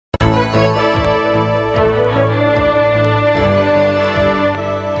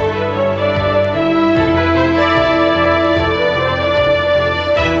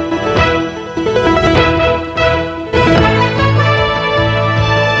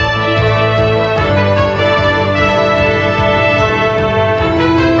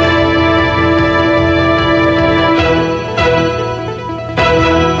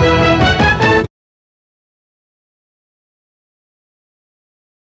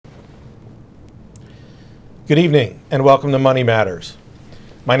Good evening and welcome to Money Matters.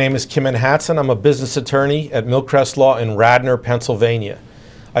 My name is Kimon Hatza. I'm a business attorney at MillCrest Law in Radnor, Pennsylvania.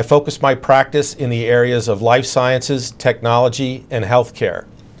 I focus my practice in the areas of life sciences, technology, and healthcare.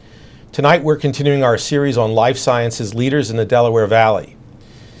 Tonight we're continuing our series on life sciences leaders in the Delaware Valley.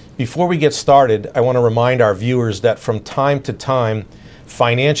 Before we get started, I want to remind our viewers that from time to time,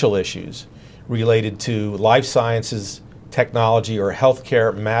 financial issues related to life sciences, technology, or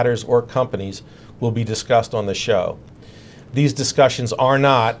healthcare matters or companies will be discussed on the show. These discussions are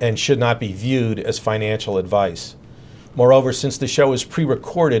not and should not be viewed as financial advice. Moreover, since the show is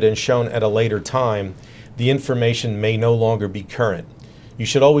pre-recorded and shown at a later time, the information may no longer be current. You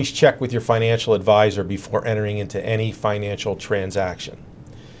should always check with your financial advisor before entering into any financial transaction.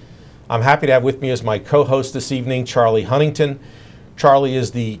 I'm happy to have with me as my co-host this evening, Charlie Huntington. Charlie is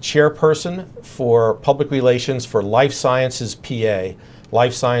the chairperson for public relations for Life Sciences PA.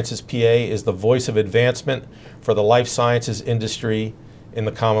 Life Sciences PA is the voice of advancement for the life sciences industry in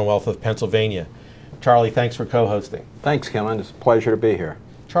the Commonwealth of Pennsylvania. Charlie, thanks for co-hosting. Thanks, Kimon. It's a pleasure to be here.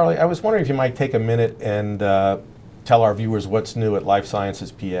 Charlie, I was wondering if you might take a minute and tell our viewers what's new at Life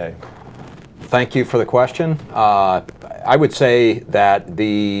Sciences PA. Thank you for the question. I would say that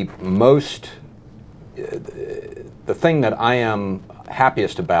the thing that I am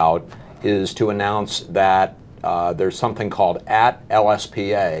happiest about is to announce that there's something called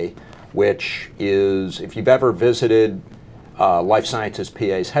LSPA, which is, if you've ever visited Life Sciences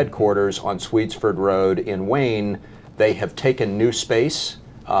PA's headquarters on Swedesford Road in Wayne, they have taken new space,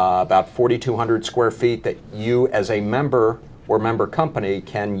 about 4,200 square feet, that you as a member or member company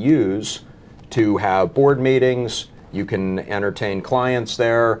can use to have board meetings. You can entertain clients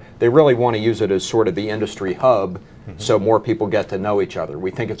there. They really want to use it as sort of the industry hub, so more people get to know each other. We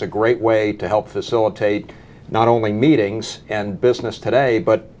think it's a great way to help facilitate not only meetings and business today,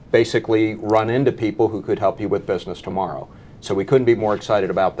 but basically run into people who could help you with business tomorrow. So we couldn't be more excited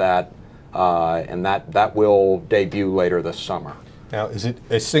about that, and that will debut later this summer. Now, is it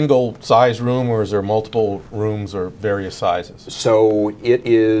a single size room, or is there multiple rooms or various sizes? So it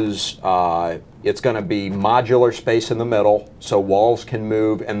is, it's going to be modular space in the middle, so walls can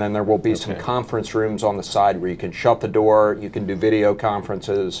move, and then there will be some conference rooms on the side where you can shut the door, you can do video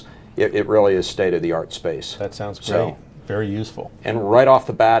conferences. It really is state-of-the-art space. That sounds great. Very useful. And right off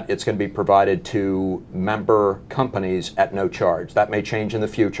the bat, it's going to be provided to member companies at no charge. That may change in the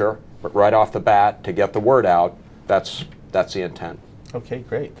future, but right off the bat, to get the word out, that's the intent. Okay,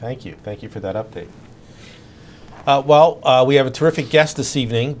 great. Thank you. Thank you for that update. We have a terrific guest this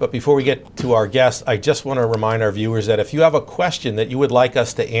evening, but before we get to our guest, I just want to remind our viewers that if you have a question that you would like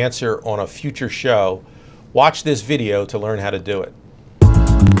us to answer on a future show, watch this video to learn how to do it.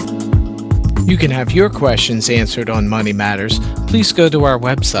 You can have your questions answered on Money Matters. Please go to our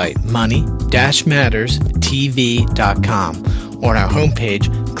website, money-matterstv.com. On our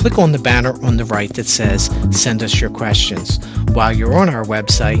homepage, click on the banner on the right that says, Send us your questions. While you're on our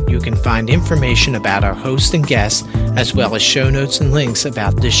website, you can find information about our host and guests, as well as show notes and links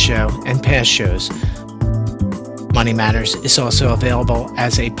about this show and past shows. Money Matters is also available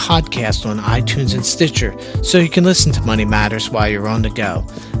as a podcast on iTunes and Stitcher, so you can listen to Money Matters while you're on the go.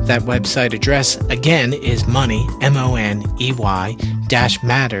 That website address, again, is money, M-O-N-E-Y,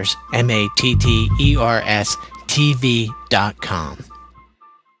 -matters, M-A-T-T-E-R-S, TV.com.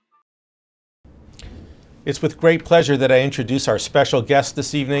 It's with great pleasure that I introduce our special guest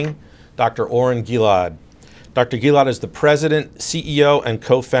this evening, Dr. Oren Gilad. Dr. Gilad is the president, CEO, and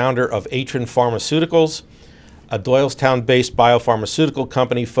co-founder of Atrin Pharmaceuticals, a Doylestown-based biopharmaceutical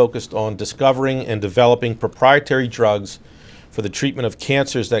company focused on discovering and developing proprietary drugs for the treatment of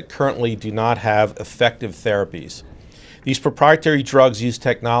cancers that currently do not have effective therapies. These proprietary drugs use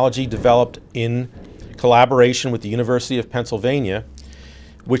technology developed in collaboration with the University of Pennsylvania,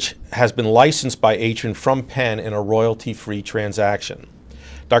 which has been licensed by Atrin from Penn in a royalty-free transaction.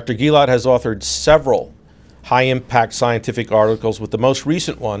 Dr. Gilad has authored several high-impact scientific articles, with the most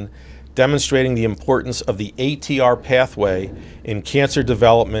recent one demonstrating the importance of the ATR pathway in cancer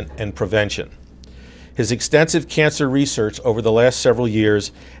development and prevention. His extensive cancer research over the last several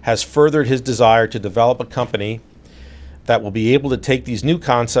years has furthered his desire to develop a company that will be able to take these new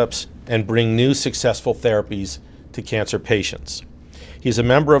concepts and bring new successful therapies to cancer patients. He is a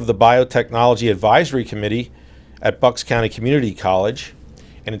member of the Biotechnology Advisory Committee at Bucks County Community College,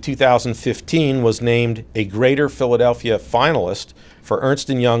 and in 2015 was named a Greater Philadelphia finalist for Ernst &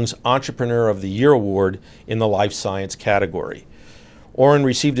 Young's Entrepreneur of the Year Award in the Life Science category. Oren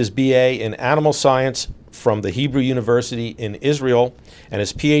received his BA in Animal Science from the Hebrew University in Israel and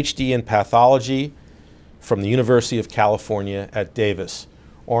his PhD in Pathology from the University of California at Davis.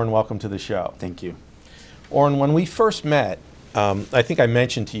 Oren, welcome to the show. Thank you. Oren, when we first met, I think I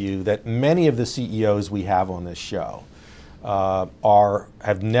mentioned to you that many of the CEOs we have on this show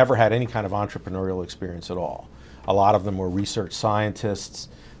have never had any kind of entrepreneurial experience at all. A lot of them were research scientists.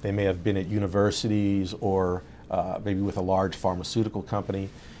 They may have been at universities or maybe with a large pharmaceutical company,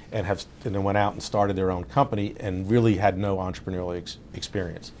 and then went out and started their own company and really had no entrepreneurial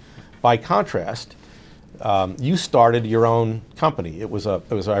experience. By contrast, you started your own company. It was,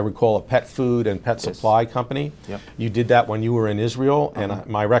 I recall, a pet food and pet supply company. Yep. You did that when you were in Israel, and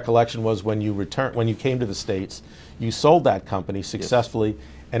my recollection was when you came to the States, you sold that company successfully,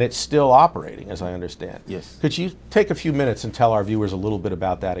 and it's still operating, as I understand. Yes. Could you take a few minutes and tell our viewers a little bit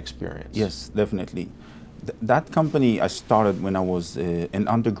about that experience? Yes, definitely. That company I started when I was an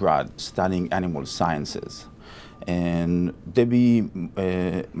undergrad studying animal sciences. And Debbie,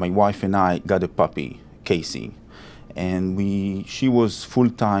 my wife, and I got a puppy, Casey. And she was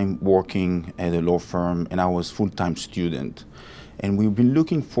full-time working at a law firm, and I was full-time student. And we've been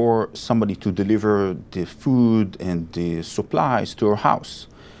looking for somebody to deliver the food and the supplies to our house.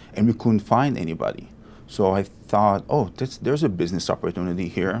 And we couldn't find anybody. So I thought, oh, there's a business opportunity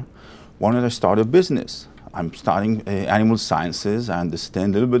here. Why don't I start a business? I'm studying animal sciences. I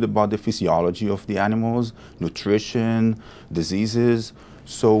understand a little bit about the physiology of the animals, nutrition, diseases.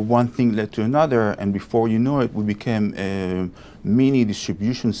 So one thing led to another, and before you know it, we became a mini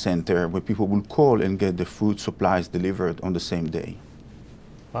distribution center where people would call and get the food supplies delivered on the same day.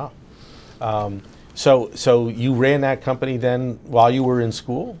 Wow. So you ran that company then while you were in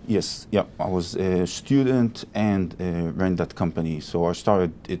school? Yes, yeah. I was a student and ran that company. So I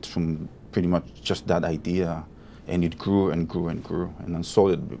started it from pretty much just that idea, and it grew and grew and grew, and then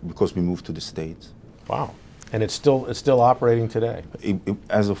sold it because we moved to the States. Wow. And it's still operating today?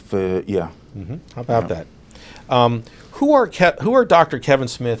 As of, yeah. Mm-hmm. How about that? Who are Dr. Kevin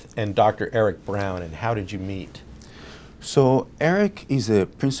Smith and Dr. Eric Brown, and how did you meet? So Eric is a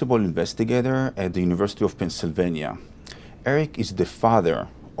principal investigator at the University of Pennsylvania. Eric is the father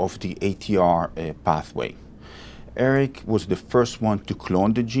of the ATR pathway. Eric was the first one to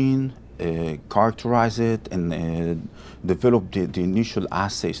clone the gene, characterize it, and develop the initial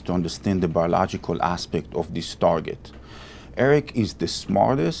assays to understand the biological aspect of this target. Eric is the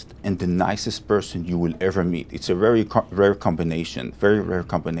smartest and the nicest person you will ever meet. It's a very rare combination, very rare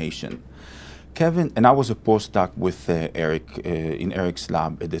combination. Kevin, and I was a postdoc with Eric in Eric's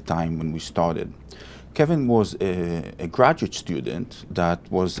lab at the time when we started. Kevin was a graduate student that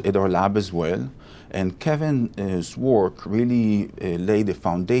was at our lab as well. And Kevin's work really laid the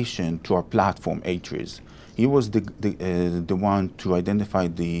foundation to our platform, Atrin. He was the one to identify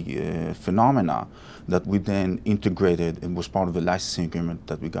the phenomena that we then integrated and was part of the licensing agreement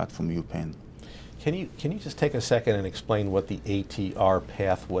that we got from UPenn. Can you just take a second and explain what the ATR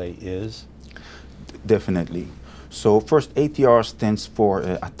pathway is? Definitely. So first, ATR stands for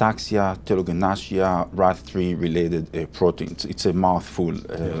ataxia, telangiectasia, RAD3 related proteins. It's a mouthful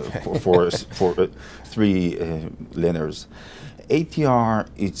for three letters. ATR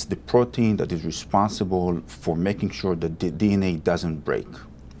is the protein that is responsible for making sure that the DNA doesn't break.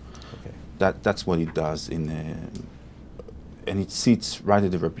 Okay. That's what it does, and it sits right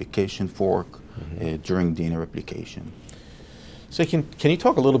at the replication fork during DNA replication. So can you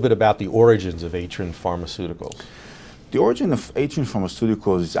talk a little bit about the origins of Atrin Pharmaceuticals? The origin of Atrin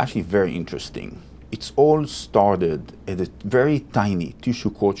Pharmaceuticals is actually very interesting. It's all started at a very tiny tissue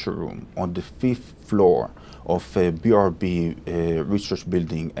culture room on the 5th floor of a BRB research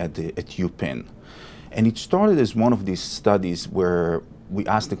building at UPenn. And it started as one of these studies where we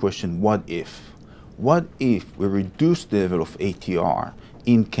asked the question, what if? What if we reduce the level of ATR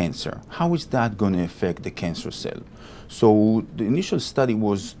in cancer? How is that going to affect the cancer cell? So the initial study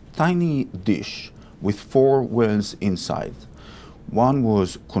was tiny dish with 4 wells inside. One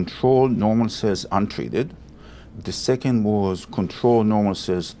was control normal cells untreated. The second was control normal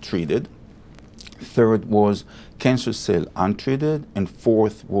cells treated. Third was cancer cell untreated. And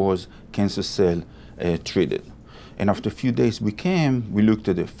fourth was cancer cell treated. And after a few days we looked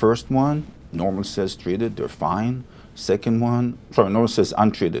at the first one, normal cells treated, they're fine. Second one, normal cells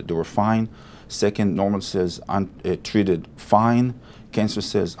untreated, they were fine. Second, normal cells treated, fine. Cancer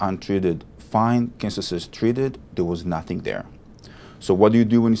cells untreated, fine. Cancer cells treated, there was nothing there. So what do you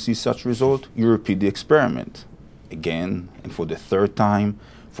do when you see such result? You repeat the experiment again, and for the 3rd time,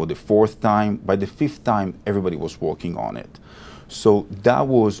 for the 4th time. By the 5th time, everybody was working on it. So that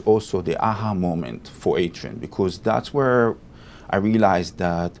was also the aha moment for Atrin, because that's where I realized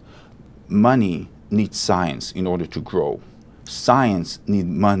that money needs science in order to grow. Science needs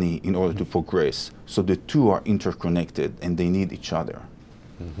money in order to progress. So the two are interconnected and they need each other.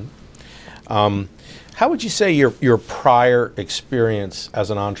 How would you say your prior experience as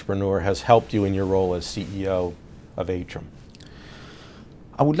an entrepreneur has helped you in your role as CEO of Atrin?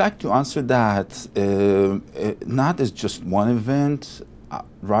 I would like to answer that not as just one event,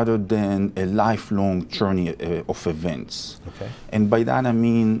 rather than a lifelong journey of events. Okay. And by that I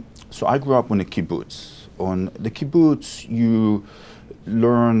mean, so I grew up on a kibbutz. On the kibbutz, you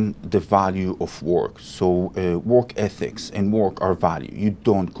learn the value of work. So work ethics and work are value. You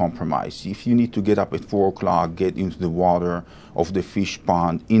don't compromise. If you need to get up at 4 o'clock, get into the water of the fish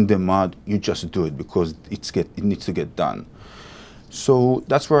pond, in the mud, you just do it because it needs to get done. So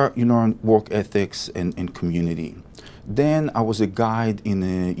that's where you learn work ethics and community. Then I was a guide in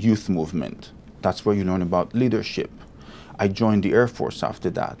a youth movement. That's where you learn about leadership. I joined the Air Force after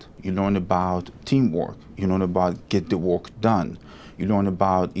that. You learn about teamwork. You learn about get the work done. You learn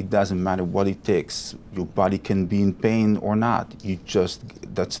about it doesn't matter what it takes. Your body can be in pain or not.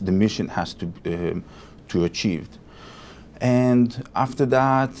 That's the mission has to achieve. And after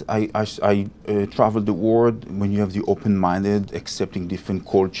that, I traveled the world. When you have the open-minded, accepting different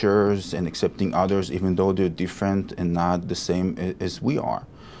cultures and accepting others, even though they're different and not the same as we are.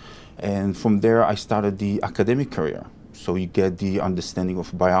 And from there, I started the academic career. So you get the understanding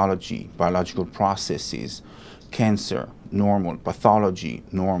of biology, biological processes, cancer, normal, pathology,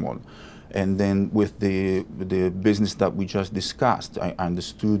 normal. And then with the business that we just discussed, I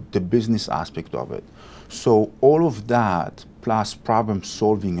understood the business aspect of it. So all of that, plus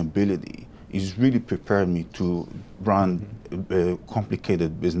problem-solving ability, is really prepared me to run a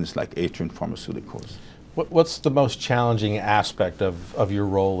complicated business like Atrin Pharmaceuticals. What's the most challenging aspect of your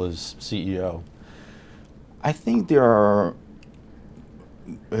role as CEO? I think there are,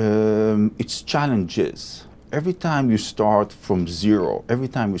 it's challenges. Every time you start from zero, every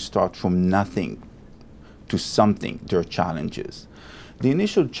time you start from nothing to something, there are challenges. The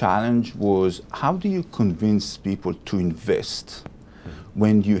initial challenge was, how do you convince people to invest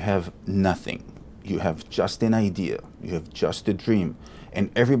when you have nothing? You have just an idea, you have just a dream, and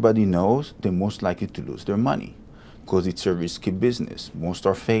everybody knows they're most likely to lose their money because it's a risky business. Most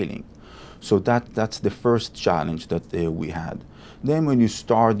are failing. So that's the first challenge that we had. Then when you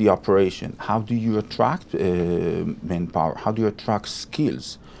start the operation, how do you attract manpower? How do you attract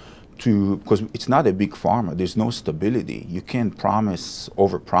skills? Because it's not a big pharma, there's no stability. You can't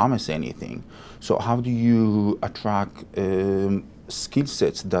overpromise anything. So how do you attract skill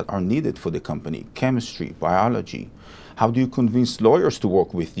sets that are needed for the company? Chemistry, biology. How do you convince lawyers to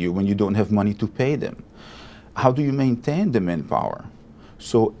work with you when you don't have money to pay them? How do you maintain the manpower?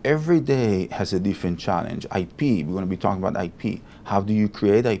 So every day has a different challenge. IP, we're going to be talking about IP. How do you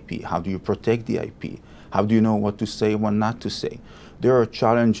create IP? How do you protect the IP? How do you know what to say, what not to say? There are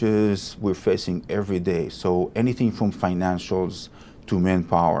challenges we're facing every day. So anything from financials to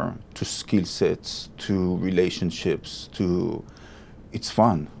manpower, to skill sets, to relationships, to it's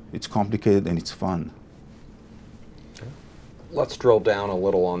fun. It's complicated and it's fun. Let's drill down a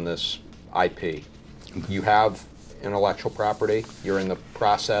little on this IP. You have intellectual property. You're in the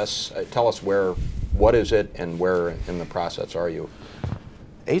process. Tell us what is it and where in the process are you?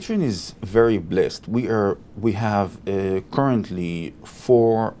 Atrin is very blessed. We have currently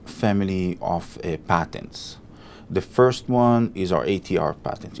 4 family of patents. The first one is our ATR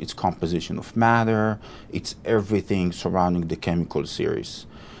patent. It's composition of matter. It's everything surrounding the chemical series.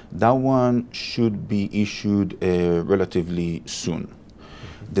 That one should be issued relatively soon.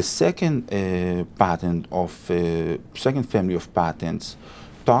 The second second family of patents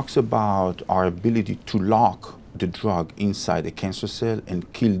talks about our ability to lock the drug inside a cancer cell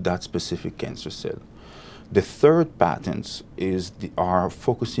and kill that specific cancer cell. The third patents are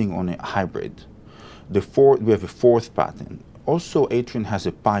focusing on a hybrid. We have a fourth patent. Also, Atrin has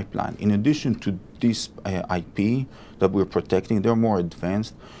a pipeline. In addition to this IP that we're protecting, they're more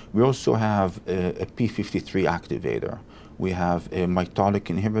advanced. We also have a P53 activator. We have a mitotic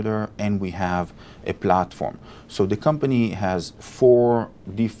inhibitor, and we have a platform. So the company has 4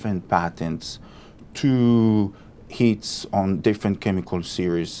 different patents, 2 hits on different chemical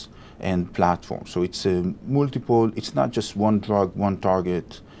series and platforms. So it's it's not just one drug, one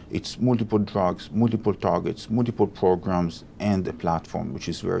target. It's multiple drugs, multiple targets, multiple programs, and a platform, which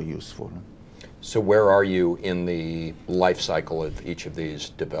is very useful. So where are you in the life cycle of each of these,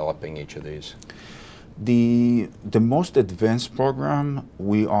 developing each of these? The most advanced program,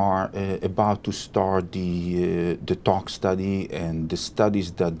 we are about to start the tox study and the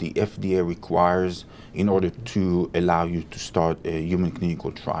studies that the FDA requires in order to allow you to start human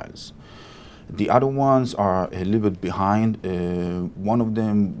clinical trials. The other ones are a little bit behind. One of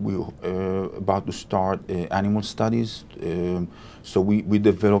them, we're about to start animal studies. So we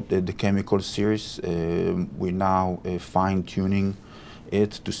developed the chemical series. We're now fine-tuning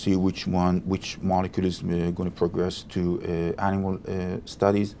it to see which molecule is going to progress to animal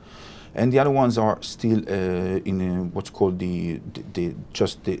studies. And the other ones are still in what's called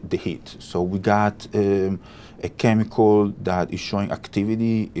just the heat. So we got a chemical that is showing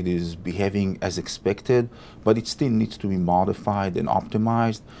activity. It is behaving as expected, but it still needs to be modified and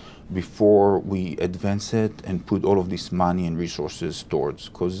optimized before we advance it and put all of this money and resources towards.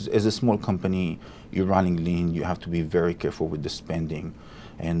 Because as a small company, you're running lean. You have to be very careful with the spending,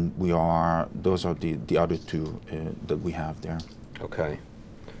 and those are the other two that we have there. Okay.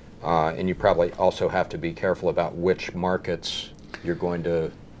 And you probably also have to be careful about which markets you're going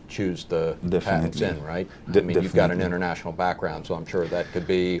to choose the patents in, right? I mean, you've got an international background, so I'm sure that could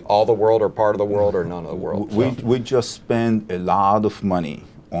be all the world or part of the world or none of the world. We just spend a lot of money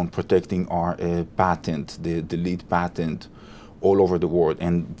on protecting our patent, the lead patent, all over the world.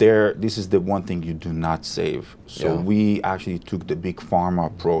 And this is the one thing you do not save. So we actually took the big pharma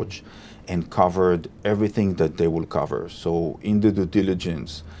approach and covered everything that they will cover. So in the due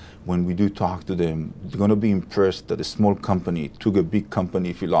diligence, when we do talk to them, they're going to be impressed that a small company took a big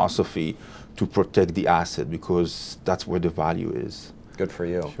company philosophy to protect the asset, because that's where the value is. Good for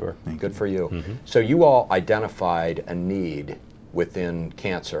you. Sure. Good for you. Mm-hmm. So you all identified a need within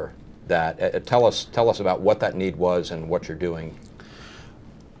cancer. That tell us about what that need was and what you're doing.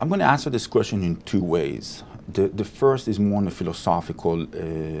 I'm going to answer this question in two ways. The first is more a philosophical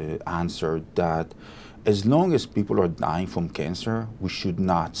answer, that as long as people are dying from cancer, we should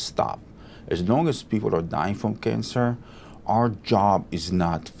not stop. As long as people are dying from cancer, our job is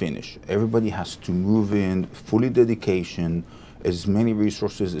not finished. Everybody has to move in, fully dedication, as many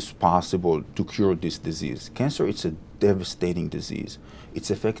resources as possible to cure this disease. Cancer, it's a devastating disease.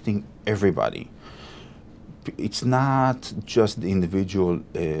 It's affecting everybody. It's not just the individual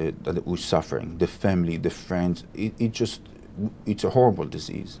that was suffering, the family, the friends. It's a horrible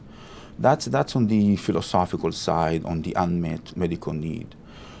disease. That's on the philosophical side, on the unmet medical need.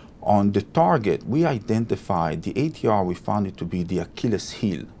 On the target, we identified the ATR, we found it to be the Achilles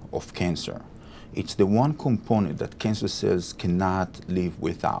heel of cancer. It's the one component that cancer cells cannot live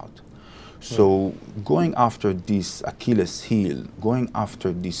without. So going after this Achilles heel, going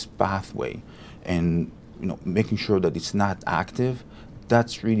after this pathway, and making sure that it's not active,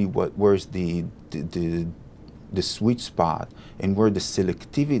 that's really where's the sweet spot, and where the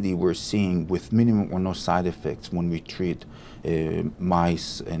selectivity we're seeing with minimum or no side effects when we treat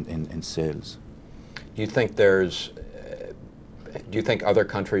mice and cells. Do you think other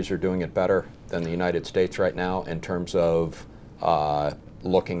countries are doing it better than the United States right now in terms of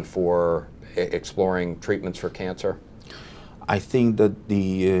looking for exploring treatments for cancer? I think that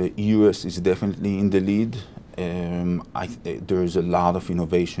the U.S. is definitely in the lead. There is a lot of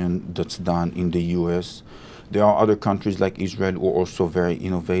innovation that's done in the U.S. There are other countries like Israel who are also very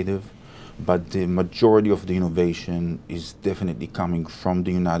innovative, but the majority of the innovation is definitely coming from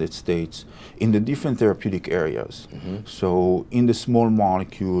the United States in the different therapeutic areas. Mm-hmm. So in the small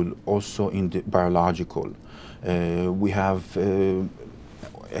molecule, also in the biological. We have,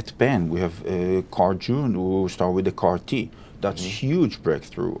 at Penn, we have CAR-June, who start with the CAR-T. That's huge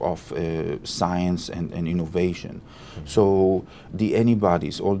breakthrough of science and innovation. So the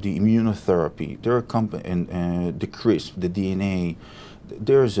antibodies, all the immunotherapy, there are and the CRISP, the DNA,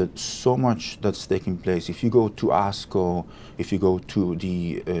 there's so much that's taking place. If you go to ASCO, if you go to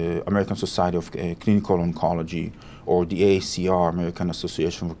the American Society of Clinical Oncology, or the AACR, American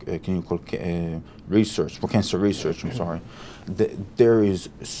Association for Clinical Research, for Cancer Research, I'm sorry, there is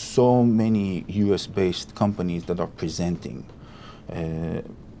so many US-based companies that are presenting.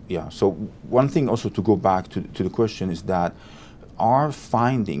 So one thing also to go back to the question is that our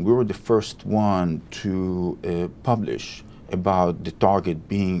finding, we were the first one to publish about the target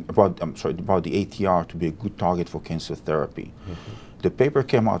being, about the ATR to be a good target for cancer therapy. Mm-hmm. The paper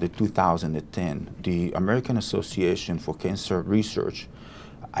came out in 2010. The American Association for Cancer Research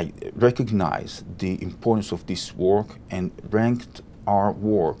recognized the importance of this work and ranked our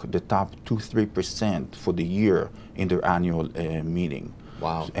work the top 2-3% for the year in their annual meeting.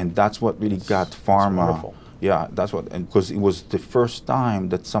 Wow. And that's what really got pharma. Yeah, that's what, and because it was the first time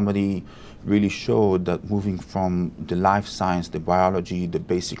that somebody really showed that moving from the life science, the biology, the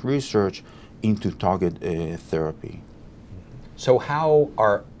basic research into target therapy. So how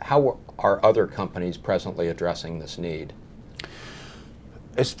are other companies presently addressing this need?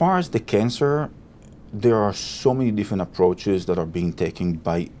 As far as the cancer, there are so many different approaches that are being taken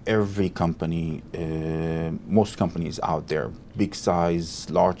by every company, most companies out there, big size,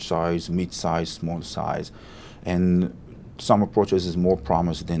 large size, mid size, small size, and some approaches is more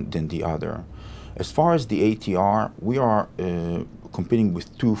promising than the other. As far as the ATR, we are competing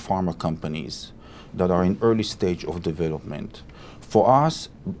with 2 pharma companies that are in early stage of development. For us,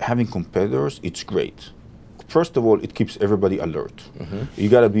 having competitors, it's great. First of all, it keeps everybody alert. You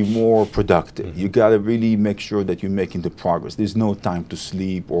got to be more productive. You got to really make sure that you're making the progress. There's no time to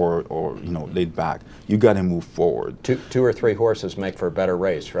sleep or laid back. You got to move forward. Two or three horses make for a better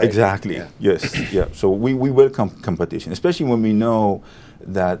race, right? Exactly. Yeah. Yes. Yeah. So we welcome competition, especially when we know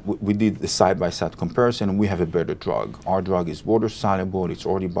that we did the side-by-side comparison and we have a better drug. Our drug is water soluble. It's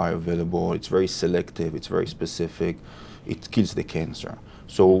already bioavailable. It's very selective. It's very specific. It kills the cancer.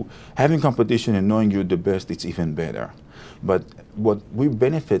 So having competition and knowing you're the best, it's even better. But what we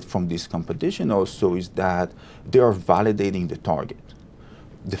benefit from this competition also is that they are validating the target.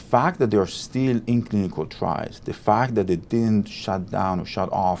 The fact that they are still in clinical trials, the fact that they didn't shut down or shut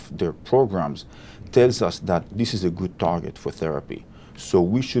off their programs tells us that this is a good target for therapy. So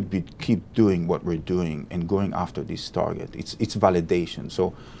we should keep doing what we're doing and going after this target. It's validation.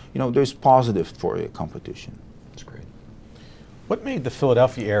 So, there's positive for a competition. That's great. What made the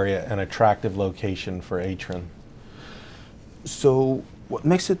Philadelphia area an attractive location for Atrin? So what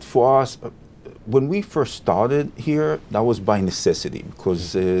makes it for us, when we first started here, that was by necessity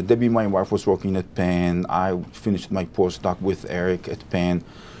because Debbie, my wife, was working at Penn. I finished my postdoc with Eric at Penn.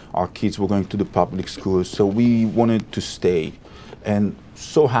 Our kids were going to the public schools, so we wanted to stay. And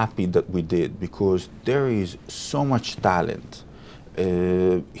so happy that we did because there is so much talent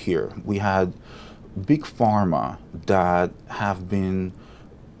here. We had big pharma that have been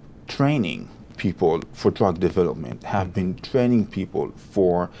training people for drug development, have been training people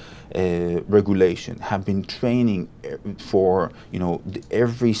for regulation, have been training for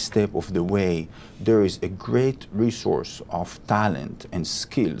every step of the way. There is a great resource of talent and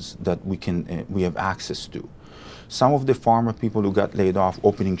skills that we have access to. Some of the pharma people who got laid off,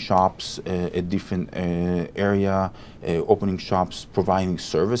 opening shops at different area, opening shops, providing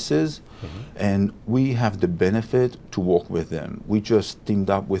services, and we have the benefit to work with them. We just teamed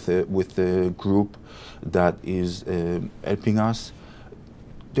up with a group that is helping us.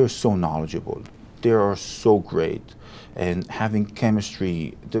 They're so knowledgeable. They are so great, and having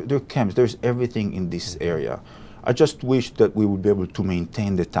chemistry, they're chemists. There's everything in this area. I just wish that we would be able to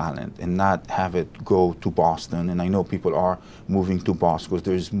maintain the talent and not have it go to Boston. And I know people are moving to Boston because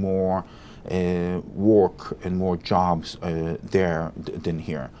there's more work and more jobs there than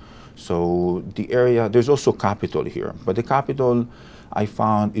here. So the area, there's also capital here. But the capital, I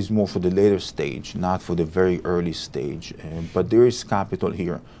found, is more for the later stage, not for the very early stage. But there is capital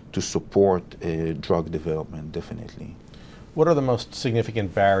here to support drug development, definitely. What are the most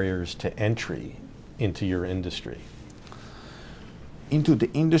significant barriers to entry into your industry? Into the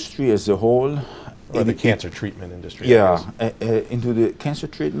industry as a whole? Or the cancer treatment industry? Yeah, into the cancer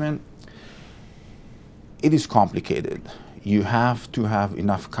treatment, it is complicated. You have to have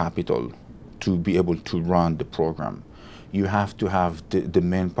enough capital to be able to run the program. You have to have the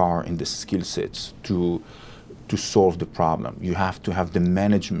manpower and the skill sets to solve the problem. You have to have the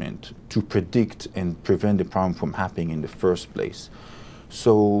management to predict and prevent the problem from happening in the first place.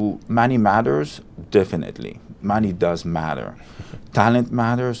 So money matters, definitely. Money does matter. Talent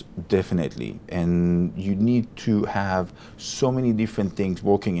matters, definitely. And you need to have so many different things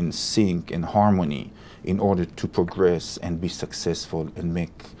working in sync and harmony in order to progress and be successful and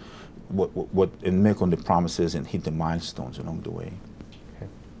make make on the promises and hit the milestones along the way. Okay.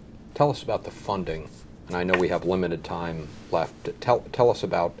 Tell us about the funding. And I know we have limited time left. Tell us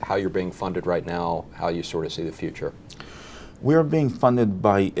about how you're being funded right now, how you sort of see the future. We are being funded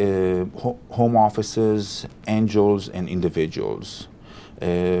by home offices, angels, and individuals.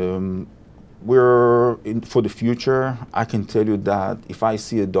 For the future, I can tell you that if I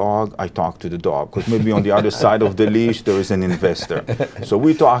see a dog, I talk to the dog, because maybe on the other side of the leash there is an investor. So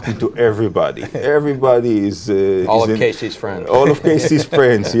we're talking to everybody. Everybody is all of Casey's friends. All of Casey's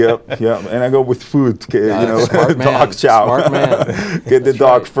friends. Yep, yep. And I go with food. Smart man. Dog chow. Smart man. Get the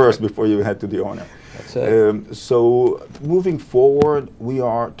dog first before you head to the owner. So moving forward, we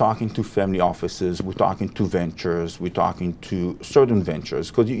are talking to family offices, we're talking to ventures, we're talking to certain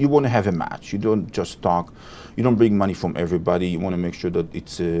ventures, because you want to have a match. You don't just talk, you don't bring money from everybody. You want to make sure that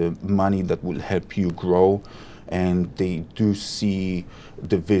it's money that will help you grow, and they do see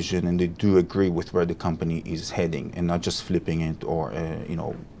the vision and they do agree with where the company is heading, and not just flipping it or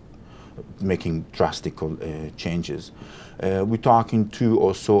making drastic changes. We're talking to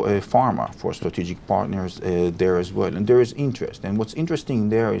also pharma for strategic partners there as well, and there is interest. And what's interesting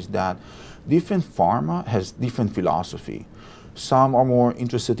there is that different pharma has different philosophy. Some are more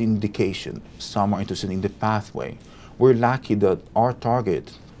interested in indication, some are interested in the pathway. We're lucky that our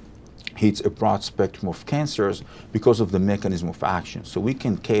target hits a broad spectrum of cancers because of the mechanism of action. So we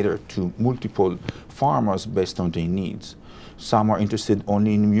can cater to multiple pharmas based on their needs. Some are interested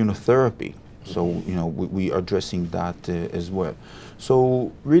only in immunotherapy. So, you know, we are addressing that as well.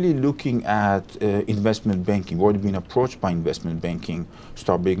 So really looking at investment banking, we've already been approached by investment banking,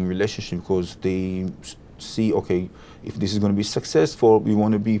 start building relationships because they see, okay, if this is going to be successful, we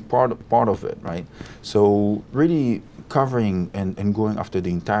want to be part of it, right? So really covering and going after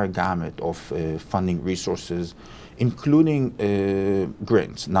the entire gamut of funding resources, including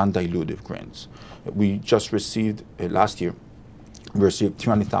grants, non-dilutive grants. We just received, last year, we received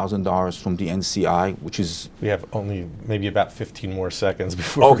 $300,000 from the NCI, which is... We have only maybe about 15 more seconds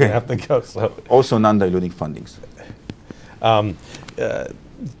before we're going to have to go. So. Also non-diluting fundings.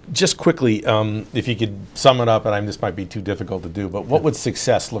 Just quickly, if you could sum it up, and this might be too difficult to do, but what would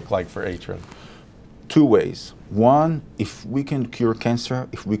success look like for Atrin? Two ways. One, if we can cure cancer,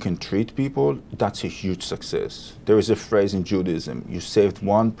 if we can treat people, that's a huge success. There is a phrase in Judaism, you saved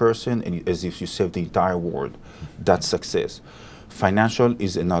one person and as if you saved the entire world. That's success. Financial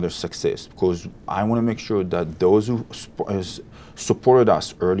is another success because I want to make sure that those who supported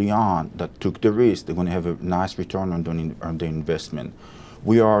us early on, that took the risk, they're going to have a nice return on their investment.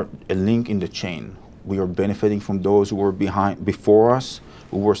 We are a link in the chain. We are benefiting from those who were before us,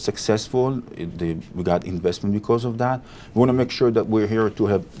 who were successful. We got investment because of that. We want to make sure that we're here to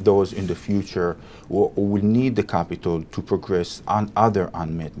have those in the future who will need the capital to progress on other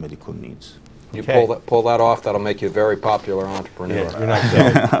unmet medical needs. You pull that off, that'll make you a very popular entrepreneur. Yeah, you're not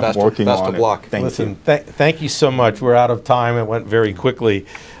kidding. Best of luck. Listen, thank you so much. We're out of time. It went very quickly.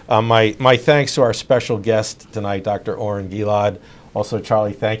 My thanks to our special guest tonight, Dr. Oren Gilad. Also,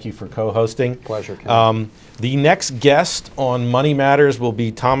 Charlie, thank you for co-hosting. Pleasure, Ken. The next guest on Money Matters will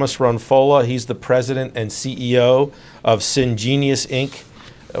be Thomas Ronfola. He's the president and CEO of Syngenius Inc.,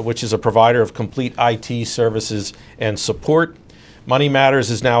 which is a provider of complete IT services and support. Money Matters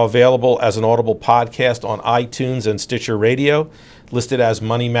is now available as an audible podcast on iTunes and Stitcher Radio, listed as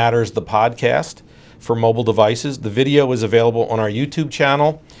Money Matters the Podcast for mobile devices. The video is available on our YouTube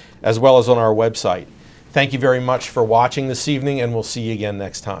channel as well as on our website. Thank you very much for watching this evening, and we'll see you again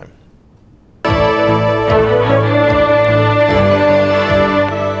next time.